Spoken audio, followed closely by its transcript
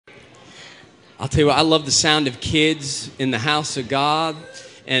I'll tell you what, I love the sound of kids in the house of God.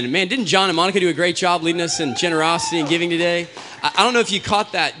 And man, didn't John and Monica do a great job leading us in generosity and giving today? I don't know if you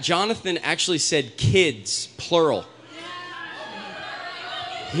caught that. Jonathan actually said kids, plural.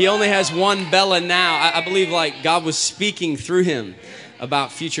 He only has one Bella now. I believe like God was speaking through him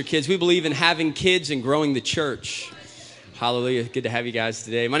about future kids. We believe in having kids and growing the church. Hallelujah. Good to have you guys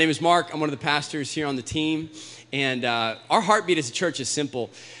today. My name is Mark. I'm one of the pastors here on the team. And our heartbeat as a church is simple.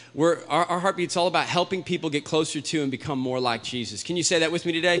 Our heartbeat's all about helping people get closer to and become more like Jesus. Can you say that with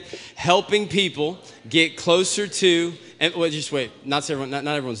me today? Helping people get closer to, and well, just wait, not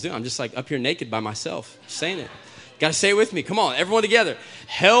everyone's doing it. I'm just like up here naked by myself saying it. Got to say it with me. Come on, everyone together.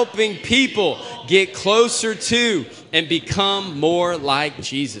 Helping people get closer to and become more like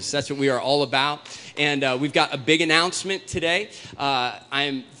Jesus. That's what we are all about. And we've got a big announcement today. I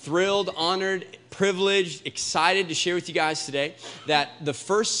am thrilled, honored, privileged, excited to share with you guys today that the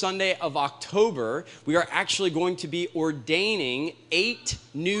first Sunday of October, we are actually going to be ordaining 8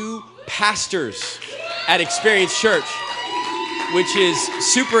 new pastors at Experience Church, which is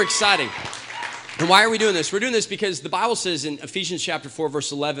super exciting. And why are we doing this? We're doing this because the Bible says in Ephesians chapter 4,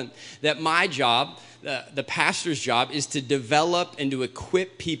 verse 11, that my job, the pastor's job, is to develop and to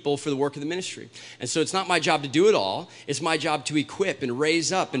equip people for the work of the ministry. And so it's not my job to do it all. It's my job to equip and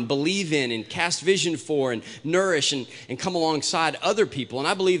raise up and believe in and cast vision for and nourish and come alongside other people. And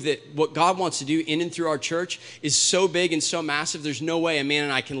I believe that what God wants to do in and through our church is so big and so massive, there's no way a man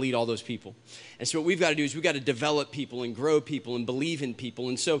and I can lead all those people. And so what we've got to do is we've got to develop people and grow people and believe in people.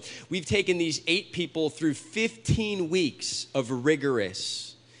 And so we've taken these 8 people through 15 weeks of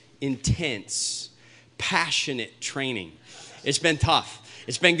rigorous, intense, passionate training. It's been tough.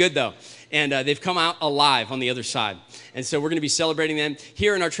 It's been good though. And they've come out alive on the other side. And so we're going to be celebrating them.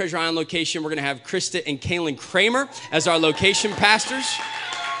 Here in our Treasure Island location, we're going to have Krista and Kaylin Kramer as our location pastors.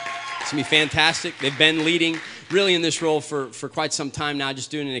 It's going to be fantastic. They've been leading really in this role for quite some time now, just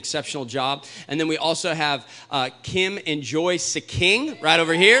doing an exceptional job. And then we also have Kim and Joy Saking right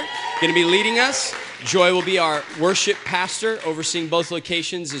over here, going to be leading us. Joy will be our worship pastor, overseeing both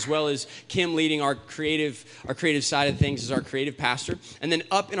locations, as well as Kim leading our creative side of things as our creative pastor. And then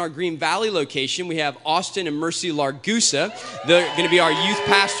up in our Green Valley location, we have Austin and Mercy Largusa. They're going to be our youth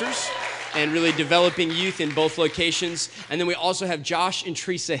pastors and really developing youth in both locations. And then we also have Josh and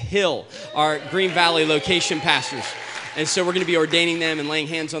Theresa Hill, our Green Valley location pastors. And so we're going to be ordaining them and laying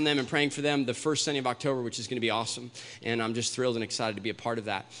hands on them and praying for them the first Sunday of October, which is going to be awesome. And I'm just thrilled and excited to be a part of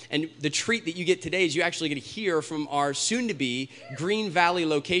that. And the treat that you get today is you actually get to hear from our soon-to-be Green Valley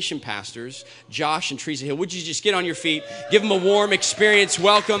location pastors, Josh and Theresa Hill. Would you just get on your feet, give them a warm experience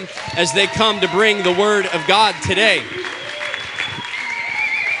welcome as they come to bring the Word of God today.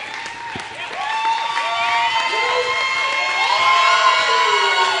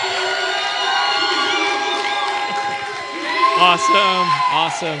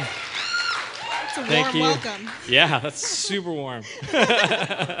 Awesome. It's a Thank warm you. welcome. Yeah, that's super warm.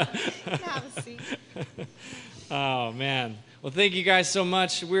 Have a seat. Oh, man. Well, thank you guys so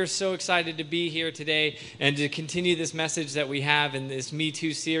much. We're so excited to be here today and to continue this message that we have in this Me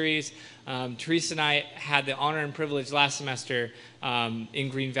Too series. Theresa and I had the honor and privilege last semester in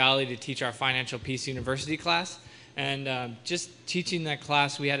Green Valley to teach our Financial Peace University class. And just teaching that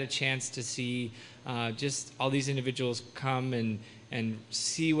class, we had a chance to see just all these individuals come and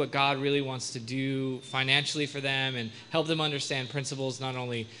see what God really wants to do financially for them and help them understand principles, not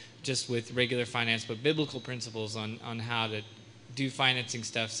only just with regular finance, but biblical principles on how to do financing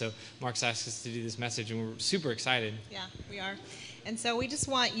stuff. So Mark's asked us to do this message, and we're super excited. Yeah, we are. And so we just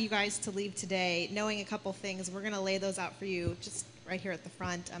want you guys to leave today knowing a couple things. We're going to lay those out for you just right here at the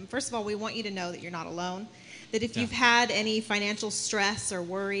front. First of all, we want you to know that you're not alone, that if you've had any financial stress or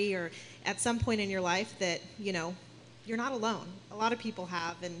worry or at some point in your life that, you're not alone. A lot of people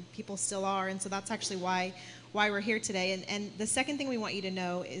have, and people still are, and so that's actually why we're here today. And the second thing we want you to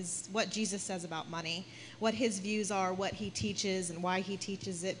know is what Jesus says about money, what his views are, what he teaches, and why he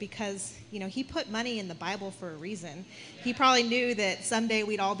teaches it, because, he put money in the Bible for a reason. He probably knew that someday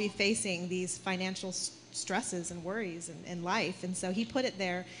we'd all be facing these financial stresses and worries in life, and so he put it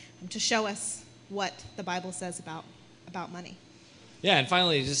there to show us what the Bible says about money. Yeah, and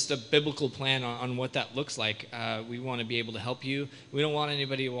finally, just a biblical plan on what that looks like. We want to be able to help you. We don't want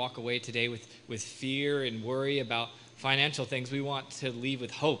anybody to walk away today with fear and worry about financial things. We want to leave with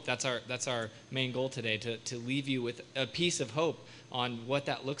hope. That's our main goal today, to leave you with a piece of hope on what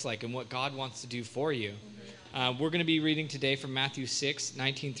that looks like and what God wants to do for you. We're going to be reading today from Matthew 6,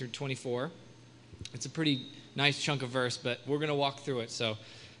 19 through 24. It's a pretty nice chunk of verse, but we're going to walk through it, so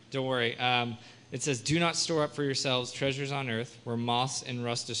don't worry. It says, do not store up for yourselves treasures on earth where moths and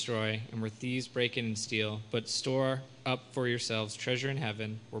rust destroy and where thieves break in and steal, but store up for yourselves treasure in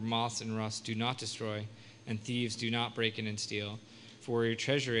heaven where moths and rust do not destroy and thieves do not break in and steal. For where your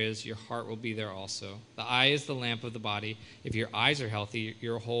treasure is, your heart will be there also. The eye is the lamp of the body. If your eyes are healthy,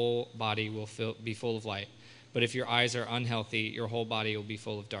 your whole body will be full of light. But if your eyes are unhealthy, your whole body will be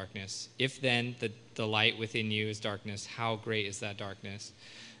full of darkness. If then the light within you is darkness, how great is that darkness?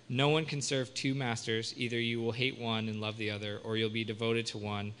 No one can serve two masters. Either you will hate one and love the other, or you'll be devoted to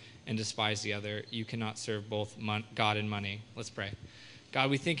one and despise the other. You cannot serve both God and money. Let's pray. God,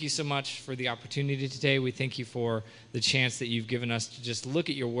 we thank you so much for the opportunity today. We thank you for the chance that you've given us to just look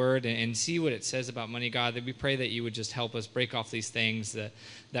at your word and see what it says about money, God. That we pray that you would just help us break off these things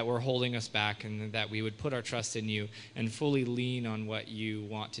that were holding us back, and that we would put our trust in you and fully lean on what you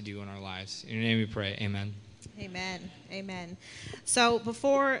want to do in our lives. In your name we pray, amen. Amen. Amen. So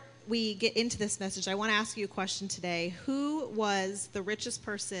before we get into this message, I want to ask you a question today. Who was the richest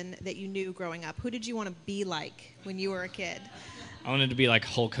person that you knew growing up? Who did you want to be like when you were a kid? I wanted to be like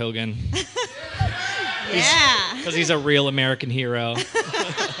Hulk Hogan. Yeah. Because he's a real American hero.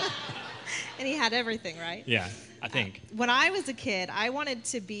 And he had everything, right? Yeah, I think. When I was a kid, I wanted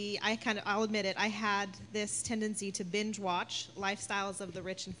to be, I'll admit it, I had this tendency to binge watch Lifestyles of the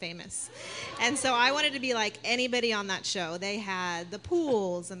Rich and Famous. And so I wanted to be like anybody on that show. They had the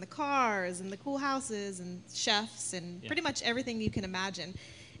pools and the cars and the cool houses and chefs and pretty much everything you can imagine.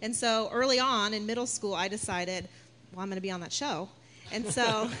 And so early on in middle school, I decided, well, I'm going to be on that show. And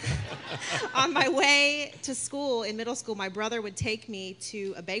so on my way to school in middle school, my brother would take me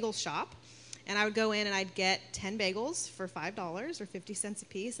to a bagel shop. And I would go in and I'd get 10 bagels for $5 or 50 cents a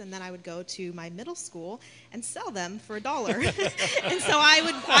piece. And then I would go to my middle school and sell them for $1. And so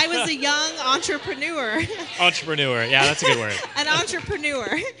I was a young entrepreneur. Entrepreneur. Yeah, that's a good word. An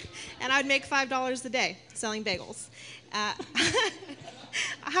entrepreneur. And I'd make $5 a day selling bagels.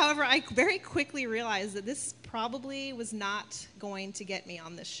 However, I very quickly realized that this probably was not going to get me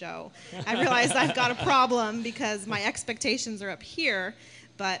on this show. I realized I've got a problem because my expectations are up here,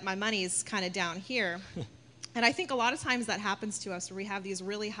 but my money's kind of down here. And I think a lot of times that happens to us where we have these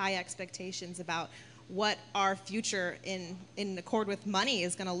really high expectations about what our future in accord with money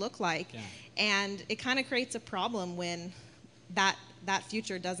is going to look like. Yeah. And it kind of creates a problem when that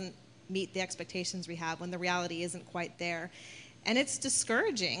future doesn't meet the expectations we have, when the reality isn't quite there. And it's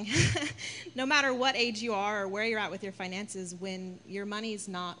discouraging. No matter what age you are or where you're at with your finances, when your money's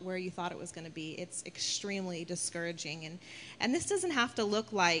not where you thought it was going to be, it's extremely discouraging. And this doesn't have to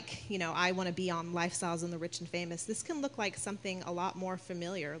look like, I want to be on Lifestyles and the Rich and Famous. This can look like something a lot more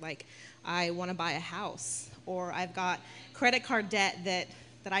familiar, like I want to buy a house, or I've got credit card debt that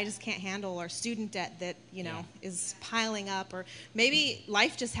I just can't handle, or student debt that, is piling up, or maybe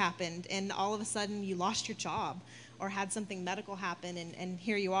life just happened and all of a sudden you lost your job, or had something medical happen, and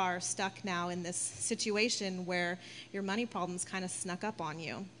here you are stuck now in this situation where your money problems kind of snuck up on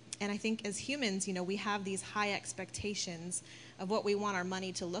you. And I think as humans, we have these high expectations of what we want our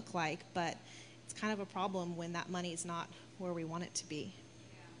money to look like, but it's kind of a problem when that money is not where we want it to be.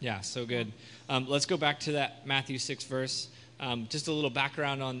 Yeah, so good. Let's go back to that Matthew 6 verse. Just a little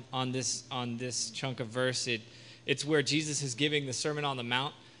background on this chunk of verse. It's where Jesus is giving the Sermon on the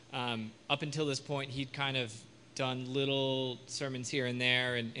Mount. Up until this point, he'd kind of done little sermons here and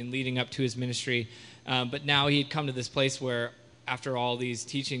there and leading up to his ministry. But now he'd come to this place where after all these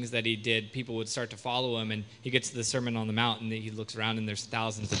teachings that he did, people would start to follow him. And he gets to the Sermon on the Mount and he looks around and there's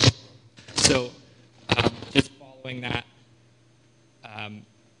thousands of people. So just following that,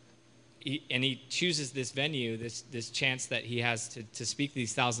 he chooses this venue, this chance that he has to speak to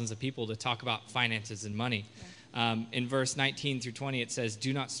these thousands of people to talk about finances and money. Yeah. In verse 19 through 20, it says,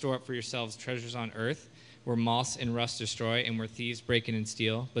 "Do not store up for yourselves treasures on earth, where moths and rust destroy and where thieves break in and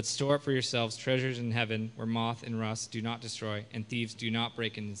steal, but store up for yourselves treasures in heaven where moth and rust do not destroy and thieves do not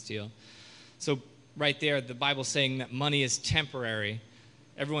break in and steal." So right there, the Bible's saying that money is temporary.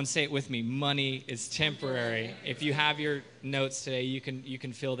 Everyone say it with me, money is temporary. If you have your notes today, you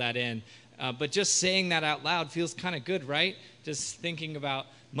can fill that in. But just saying that out loud feels kind of good, right? Just thinking about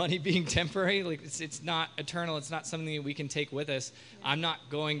money being temporary, like it's not eternal. It's not something that we can take with us. I'm not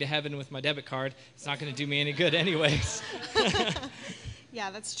going to heaven with my debit card. It's not going to do me any good anyways. Yeah,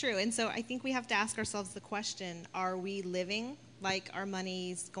 that's true. And so I think we have to ask ourselves the question, are we living like our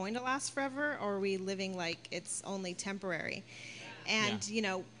money's going to last forever, or are we living like it's only temporary? And,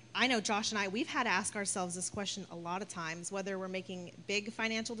 I know Josh and I, we've had to ask ourselves this question a lot of times, whether we're making big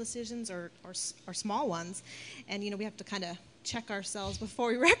financial decisions or small ones. And, we have to kind of check ourselves before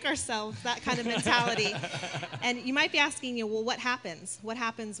we wreck ourselves, that kind of mentality. And you might be asking, well, what happens? What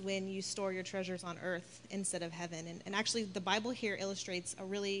happens when you store your treasures on earth instead of heaven? And actually, the Bible here illustrates a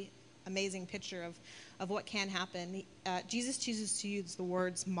really amazing picture of what can happen. Jesus chooses to use the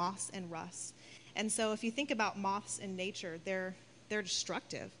words moss and rust. And so if you think about moths in nature, they're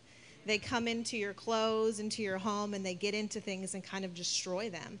destructive. They come into your clothes, into your home, and they get into things and kind of destroy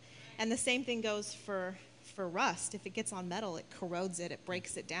them. And the same thing goes for rust. If it gets on metal, it corrodes it, it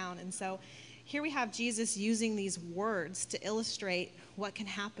breaks it down. And so here we have Jesus using these words to illustrate what can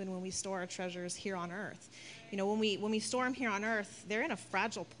happen when we store our treasures here on earth. When we store them here on earth, they're in a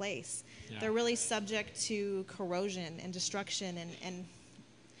fragile place. Yeah. They're really subject to corrosion and destruction. And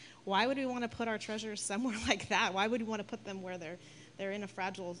why would we want to put our treasures somewhere like that? Why would we want to put them where they're in a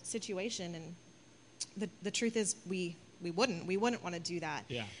fragile situation? And the truth is we wouldn't want to do that.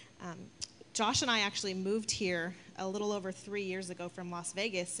 Yeah. Josh and I actually moved here a little over 3 years ago from Las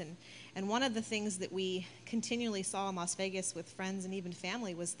Vegas, and one of the things that we continually saw in Las Vegas with friends and even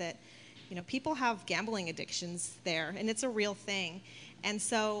family was that people have gambling addictions there, and it's a real thing. And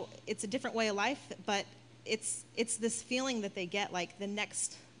so it's a different way of life, but it's this feeling that they get, like the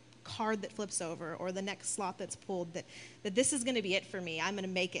next card that flips over or the next slot that's pulled, that this is going to be it for me. I'm going to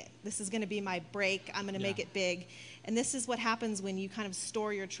make it. This is going to be my break. I'm going to make it big. And this is what happens when you kind of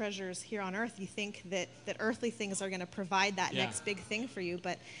store your treasures here on earth. You think that earthly things are going to provide that next big thing for you,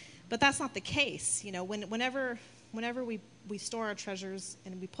 but that's not the case. Whenever we store our treasures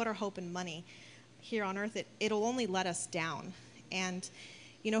and we put our hope in money here on earth, it'll only let us down. And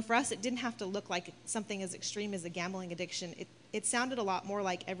for us, it didn't have to look like something as extreme as a gambling addiction. It sounded a lot more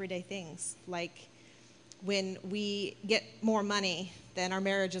like everyday things, like when we get more money, then our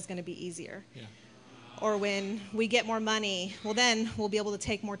marriage is going to be easier. Yeah. Or when we get more money, well, then we'll be able to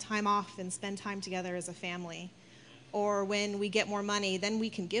take more time off and spend time together as a family. Or when we get more money, then we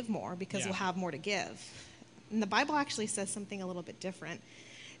can give more because we'll have more to give. And the Bible actually says something a little bit different.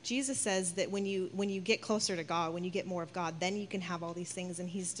 Jesus says that when you get closer to God, when you get more of God, then you can have all these things. And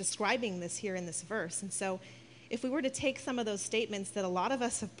he's describing this here in this verse. And so if we were to take some of those statements that a lot of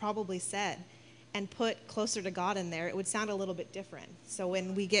us have probably said and put closer to God in there, it would sound a little bit different. So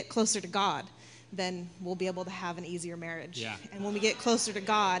when we get closer to God, then we'll be able to have an easier marriage. Yeah. And when we get closer to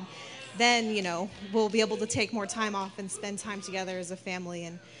God, then, we'll be able to take more time off and spend time together as a family.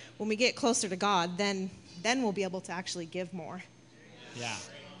 And when we get closer to God, then we'll be able to actually give more. Yeah,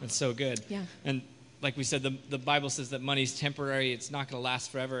 that's so good. Yeah. And like we said, the Bible says that money's temporary. It's not going to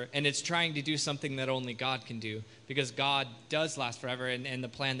last forever. And it's trying to do something that only God can do, because God does last forever, and the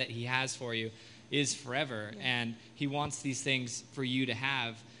plan that he has for you is forever. Yeah. And he wants these things for you to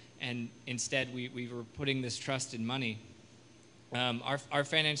have. And instead, we were putting this trust in money. Our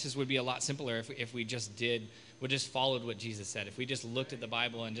finances would be a lot simpler if we just followed what Jesus said. If we just looked at the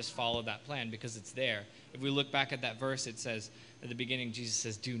Bible and just followed that plan, because it's there. If we look back at that verse, it says, at the beginning, Jesus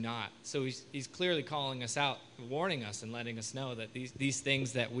says, do not. So he's clearly calling us out, warning us and letting us know that these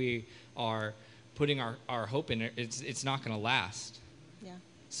things that we are putting our hope in, it's not going to last. Yeah.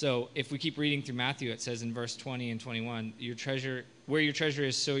 So if we keep reading through Matthew, it says in verse 20 and 21, where your treasure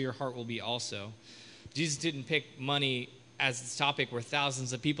is, so your heart will be also. Jesus didn't pick money as this topic where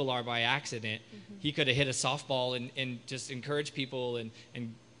thousands of people are by accident. Mm-hmm. He could have hit a softball and just encouraged people and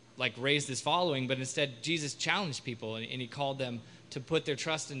like raise this following, but instead Jesus challenged people and he called them to put their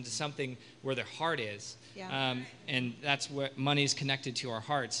trust into something where their heart is. Yeah. And that's what money is connected to our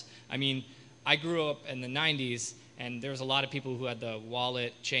hearts. I mean, I grew up in the 90s, and there was a lot of people who had the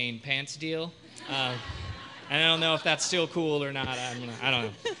wallet, chain, pants deal. And I don't know if that's still cool or not. I don't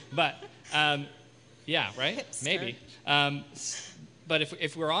know. But yeah, right? Hipster. Maybe. But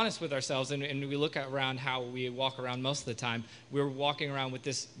if we're honest with ourselves and we look around how we walk around most of the time, we're walking around with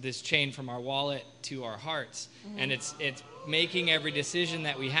this chain from our wallet to our hearts. Mm-hmm. And it's making every decision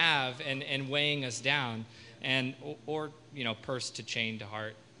that we have and weighing us down. And or purse to chain to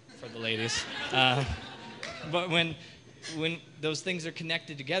heart for the ladies. But when those things are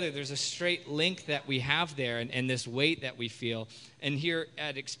connected together, there's a straight link that we have there and this weight that we feel. And here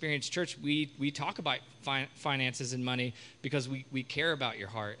at Experience Church, we talk about finances and money because we care about your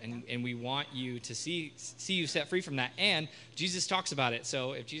heart, and we want you to see you set free from that. And Jesus talks about it.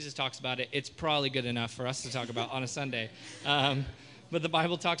 So if Jesus talks about it, it's probably good enough for us to talk about on a Sunday. But the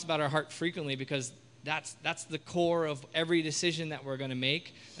Bible talks about our heart frequently because that's the core of every decision that we're going to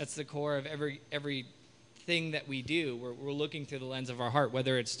make. That's the core of every thing that we do. We're looking through the lens of our heart,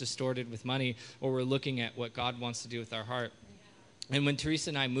 whether it's distorted with money or we're looking at what God wants to do with our heart. And when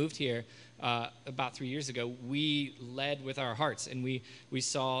Theresa and I moved here about 3 years ago, we led with our hearts, and we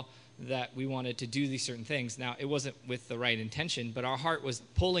saw that we wanted to do these certain things. Now, it wasn't with the right intention, but our heart was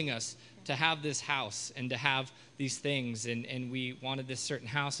pulling us to have this house and to have these things. And we wanted this certain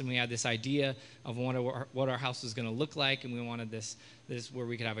house, and we had this idea of what our house was going to look like. And we wanted this where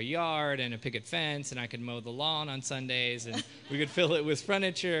we could have a yard and a picket fence, and I could mow the lawn on Sundays, and we could fill it with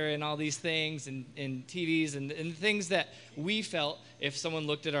furniture and all these things and TVs and things that we felt, if someone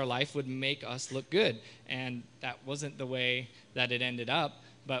looked at our life, would make us look good. And that wasn't the way that it ended up.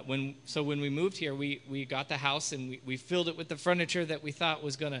 But when we moved here, we got the house, and we filled it with the furniture that we thought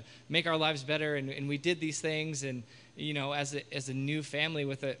was going to make our lives better, and we did these things. And you know, as a new family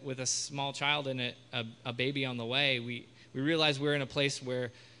with a small child and a baby on the way, we realized we were in a place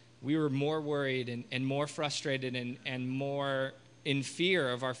where we were more worried and more frustrated and more in fear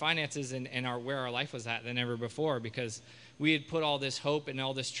of our finances and where our life was at than ever before, because we had put all this hope and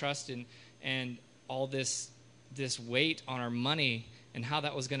all this trust and all this weight on our money and how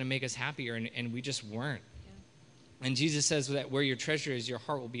that was going to make us happier, and we just weren't. Yeah. And Jesus says that where your treasure is, your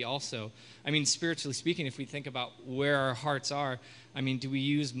heart will be also. I mean, spiritually speaking, if we think about where our hearts are, I mean, do we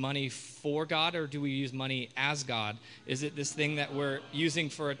use money for God, or do we use money as God? Is it this thing that we're using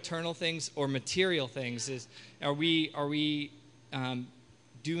for eternal things or material things? Are we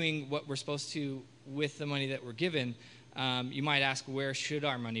doing what we're supposed to with the money that we're given? You might ask, where should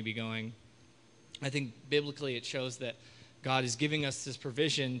our money be going? I think biblically it shows that God is giving us this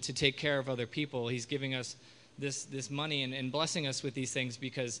provision to take care of other people. He's giving us this money and blessing us with these things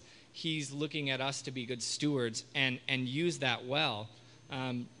because he's looking at us to be good stewards and use that well.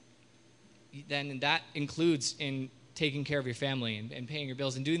 Then that includes in taking care of your family and paying your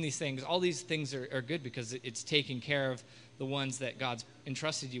bills and doing these things. All these things are good because it's taking care of the ones that God's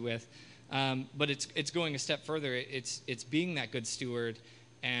entrusted you with. But it's going a step further. It's being that good steward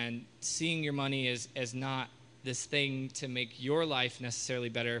and seeing your money as not this thing to make your life necessarily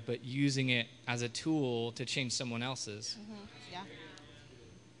better, but using it as a tool to change someone else's. Mm-hmm. Yeah.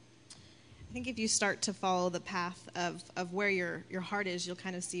 I think if you start to follow the path of where your heart is, you'll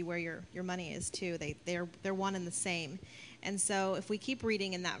kind of see where your money is too. They're one and the same. And so if we keep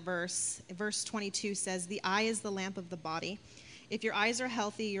reading in that verse 22 says, "The eye is the lamp of the body. If your eyes are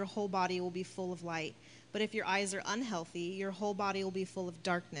healthy, your whole body will be full of light. But if your eyes are unhealthy, your whole body will be full of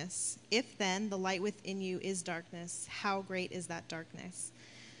darkness. If then the light within you is darkness, how great is that darkness?"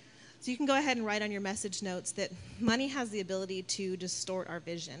 So you can go ahead and write on your message notes that money has the ability to distort our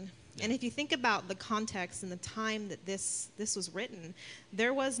vision. Yeah. And if you think about the context and the time that this was written,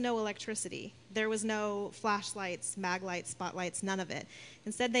 there was no electricity. There was no flashlights, mag lights, spotlights, none of it.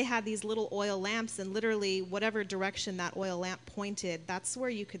 Instead, they had these little oil lamps, and literally whatever direction that oil lamp pointed, that's where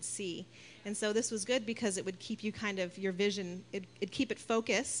you could see. And so this was good because it would keep you kind of, your vision, it'd keep it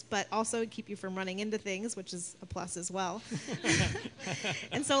focused, but also it'd keep you from running into things, which is a plus as well.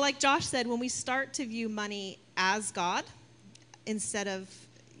 And so like Josh said, when we start to view money as God, instead of,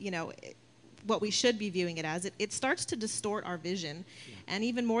 what we should be viewing it as, it starts to distort our vision. Yeah. And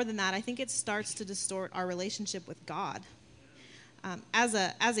even more than that, I think it starts to distort our relationship with God. As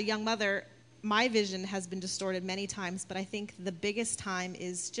a young mother, my vision has been distorted many times, but I think the biggest time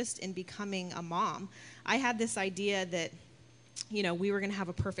is just in becoming a mom. I had this idea that, we were going to have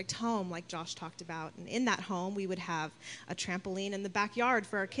a perfect home like Josh talked about. And in that home, we would have a trampoline in the backyard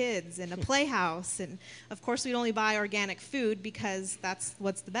for our kids and a playhouse. And, of course, we'd only buy organic food because that's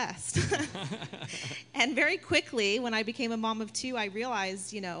what's the best. And very quickly, when I became a mom of two, I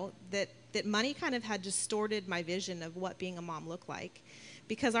realized, that money kind of had distorted my vision of what being a mom looked like.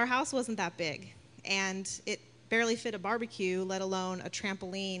 Because our house wasn't that big, and it barely fit a barbecue, let alone a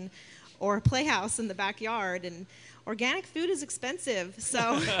trampoline or a playhouse in the backyard. And organic food is expensive,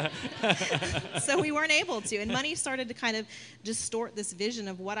 so we weren't able to. And money started to kind of distort this vision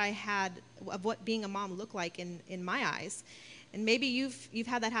of what I had, of what being a mom looked like in my eyes. And maybe you've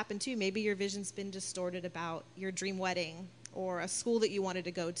had that happen too. Maybe your vision's been distorted about your dream wedding, or a school that you wanted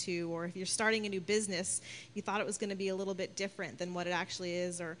to go to, or if you're starting a new business, you thought it was going to be a little bit different than what it actually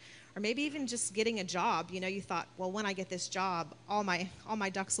is, or maybe even just getting a job. You thought, well, when I get this job, all my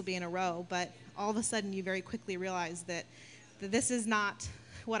ducks will be in a row, but all of a sudden you very quickly realize that this is not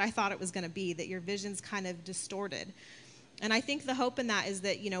what I thought it was going to be, that your vision's kind of distorted. And I think the hope in that is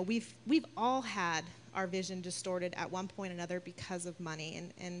that, we've all had our vision distorted at one point or another because of money,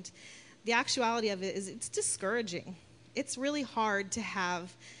 and the actuality of it is it's discouraging. It's really hard to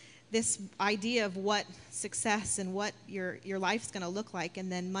have this idea of what success and what your life's going to look like, and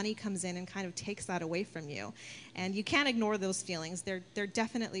then money comes in and kind of takes that away from you. And you can't ignore those feelings. They're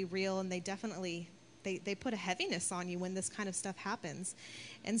definitely real, and they definitely they put a heaviness on you when this kind of stuff happens.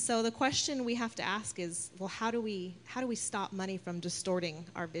 And so the question we have to ask is, well, how do we stop money from distorting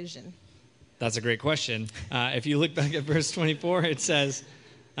our vision? That's a great question. If you look back at verse 24, it says,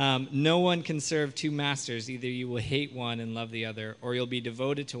 no one can serve two masters. Either you will hate one and love the other, or you'll be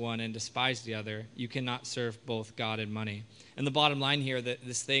devoted to one and despise the other. You cannot serve both God and money. And the bottom line here, that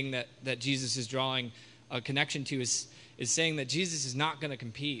this thing that Jesus is drawing a connection to is saying that Jesus is not going to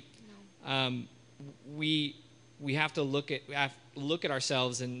compete. No. We have to look at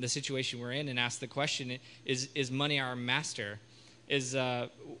ourselves and the situation we're in and ask the question: Is money our master?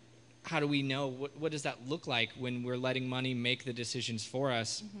 How do we know? What does that look like when we're letting money make the decisions for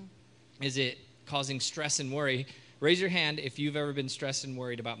us? Mm-hmm. Is it causing stress and worry? Raise your hand if you've ever been stressed and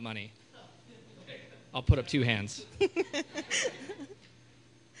worried about money. I'll put up 2 hands.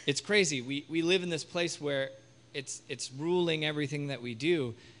 It's crazy. We live in this place where it's ruling everything that we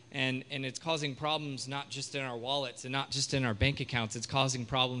do. And it's causing problems not just in our wallets and not just in our bank accounts. It's causing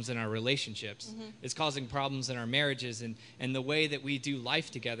problems in our relationships. Mm-hmm. It's causing problems in our marriages and the way that we do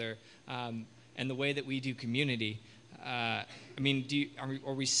life together, and the way that we do community. Are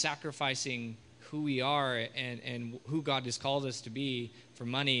we sacrificing who we are and who God has called us to be for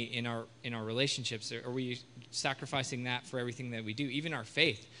money in our relationships? Are we sacrificing that for everything that we do, even our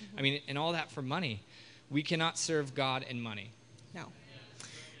faith? Mm-hmm. And all that for money. We cannot serve God and money.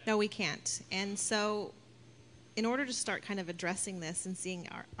 No, we can't. And so in order to start kind of addressing this and seeing,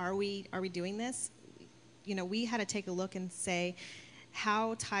 are we doing this? We had to take a look and say,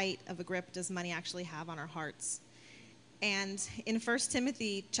 how tight of a grip does money actually have on our hearts? And in 1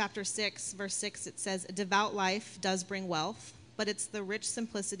 Timothy chapter 6, verse 6, it says, a devout life does bring wealth, but it's the rich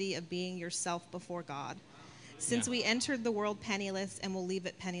simplicity of being yourself before God. Since we entered the world penniless and will leave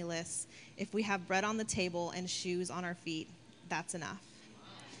it penniless, if we have bread on the table and shoes on our feet, that's enough.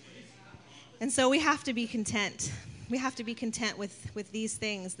 And so we have to be content. We have to be content with these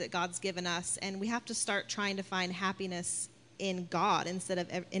things that God's given us, and we have to start trying to find happiness in God instead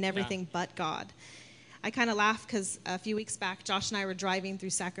of in everything but God. I kind of laugh because a few weeks back, Josh and I were driving through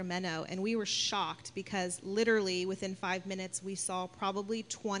Sacramento, and we were shocked because literally within 5 minutes, we saw probably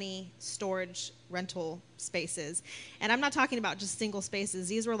 20 storage rental spaces. And I'm not talking about just single spaces.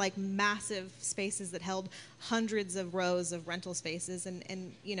 These were like massive spaces that held hundreds of rows of rental spaces.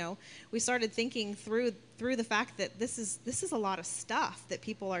 And we started thinking through the fact that this is a lot of stuff that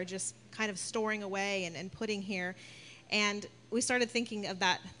people are just kind of storing away and putting here. And we started thinking of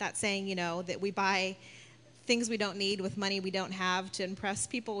that saying, that we buy things we don't need with money we don't have to impress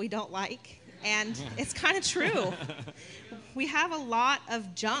people we don't like. And it's kind of true. We have a lot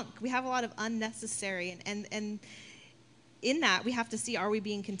of junk. We have a lot of unnecessary. And in that, we have to see, are we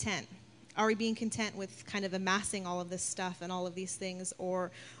being content? Are we being content with kind of amassing all of this stuff and all of these things?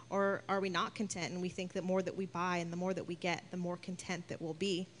 Or are we not content? And we think that more that we buy and the more that we get, the more content that we'll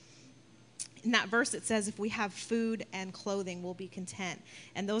be. In that verse, it says, if we have food and clothing, we'll be content.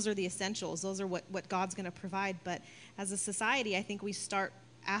 And those are the essentials. Those are what God's going to provide. But as a society, I think we start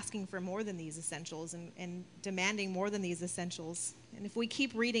asking for more than these essentials and demanding more than these essentials. And if we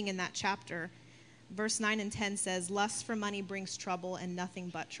keep reading in that chapter, verse 9 and 10 says, lust for money brings trouble and nothing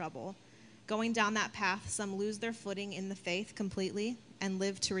but trouble. Going down that path, some lose their footing in the faith completely and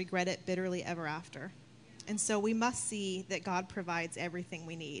live to regret it bitterly ever after. And so we must see that God provides everything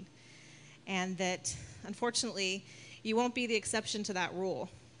we need. And that, unfortunately, you won't be the exception to that rule.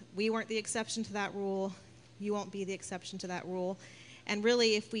 We weren't the exception to that rule. You won't be the exception to that rule. And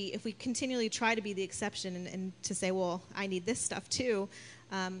really, if we continually try to be the exception and to say, well, I need this stuff too,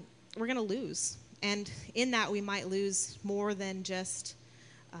 we're going to lose. And in that, we might lose more than just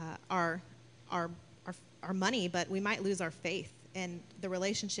our money, but we might lose our faith and the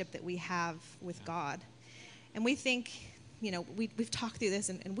relationship that we have with God. And we think, we've talked through this,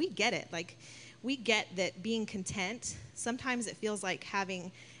 and we get it. Like, we get that being content, sometimes it feels like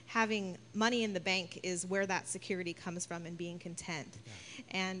having money in the bank is where that security comes from and being content.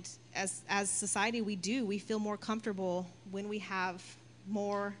 Yeah. And as society, we feel more comfortable when we have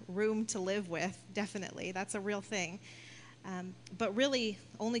more room to live with, definitely. That's a real thing. But really,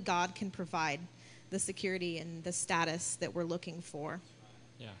 only God can provide the security and the status that we're looking for.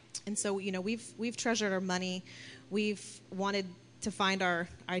 Yeah. And so, we've treasured our money. We've wanted to find our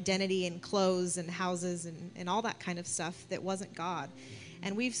identity in clothes and houses and all that kind of stuff that wasn't God.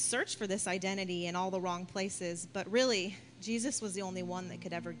 And we've searched for this identity in all the wrong places. But really, Jesus was the only one that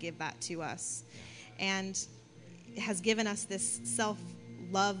could ever give that to us. And has given us this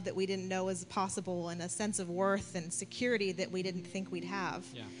self-love that we didn't know was possible, and a sense of worth and security that we didn't think we'd have.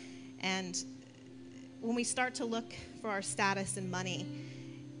 Yeah. And when we start to look for our status in money,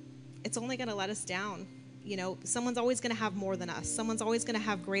 it's only going to let us down. You know, someone's always going to have more than us. Someone's always going to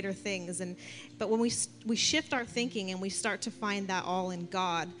have greater things. But when we shift our thinking and we start to find that all in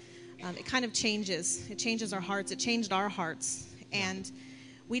God, it kind of changes. It changes our hearts. It changed our hearts. And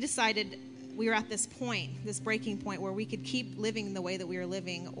we decided we were at this point, this breaking point, where we could keep living the way that we were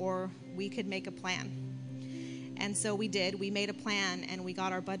living, or we could make a plan. And so we did. We made a plan, and we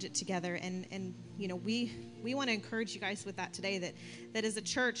got our budget together. And you know, we want to encourage you guys with that today, that as a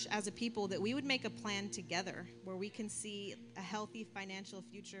church, as a people, that we would make a plan together where we can see a healthy financial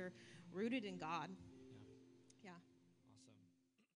future rooted in God.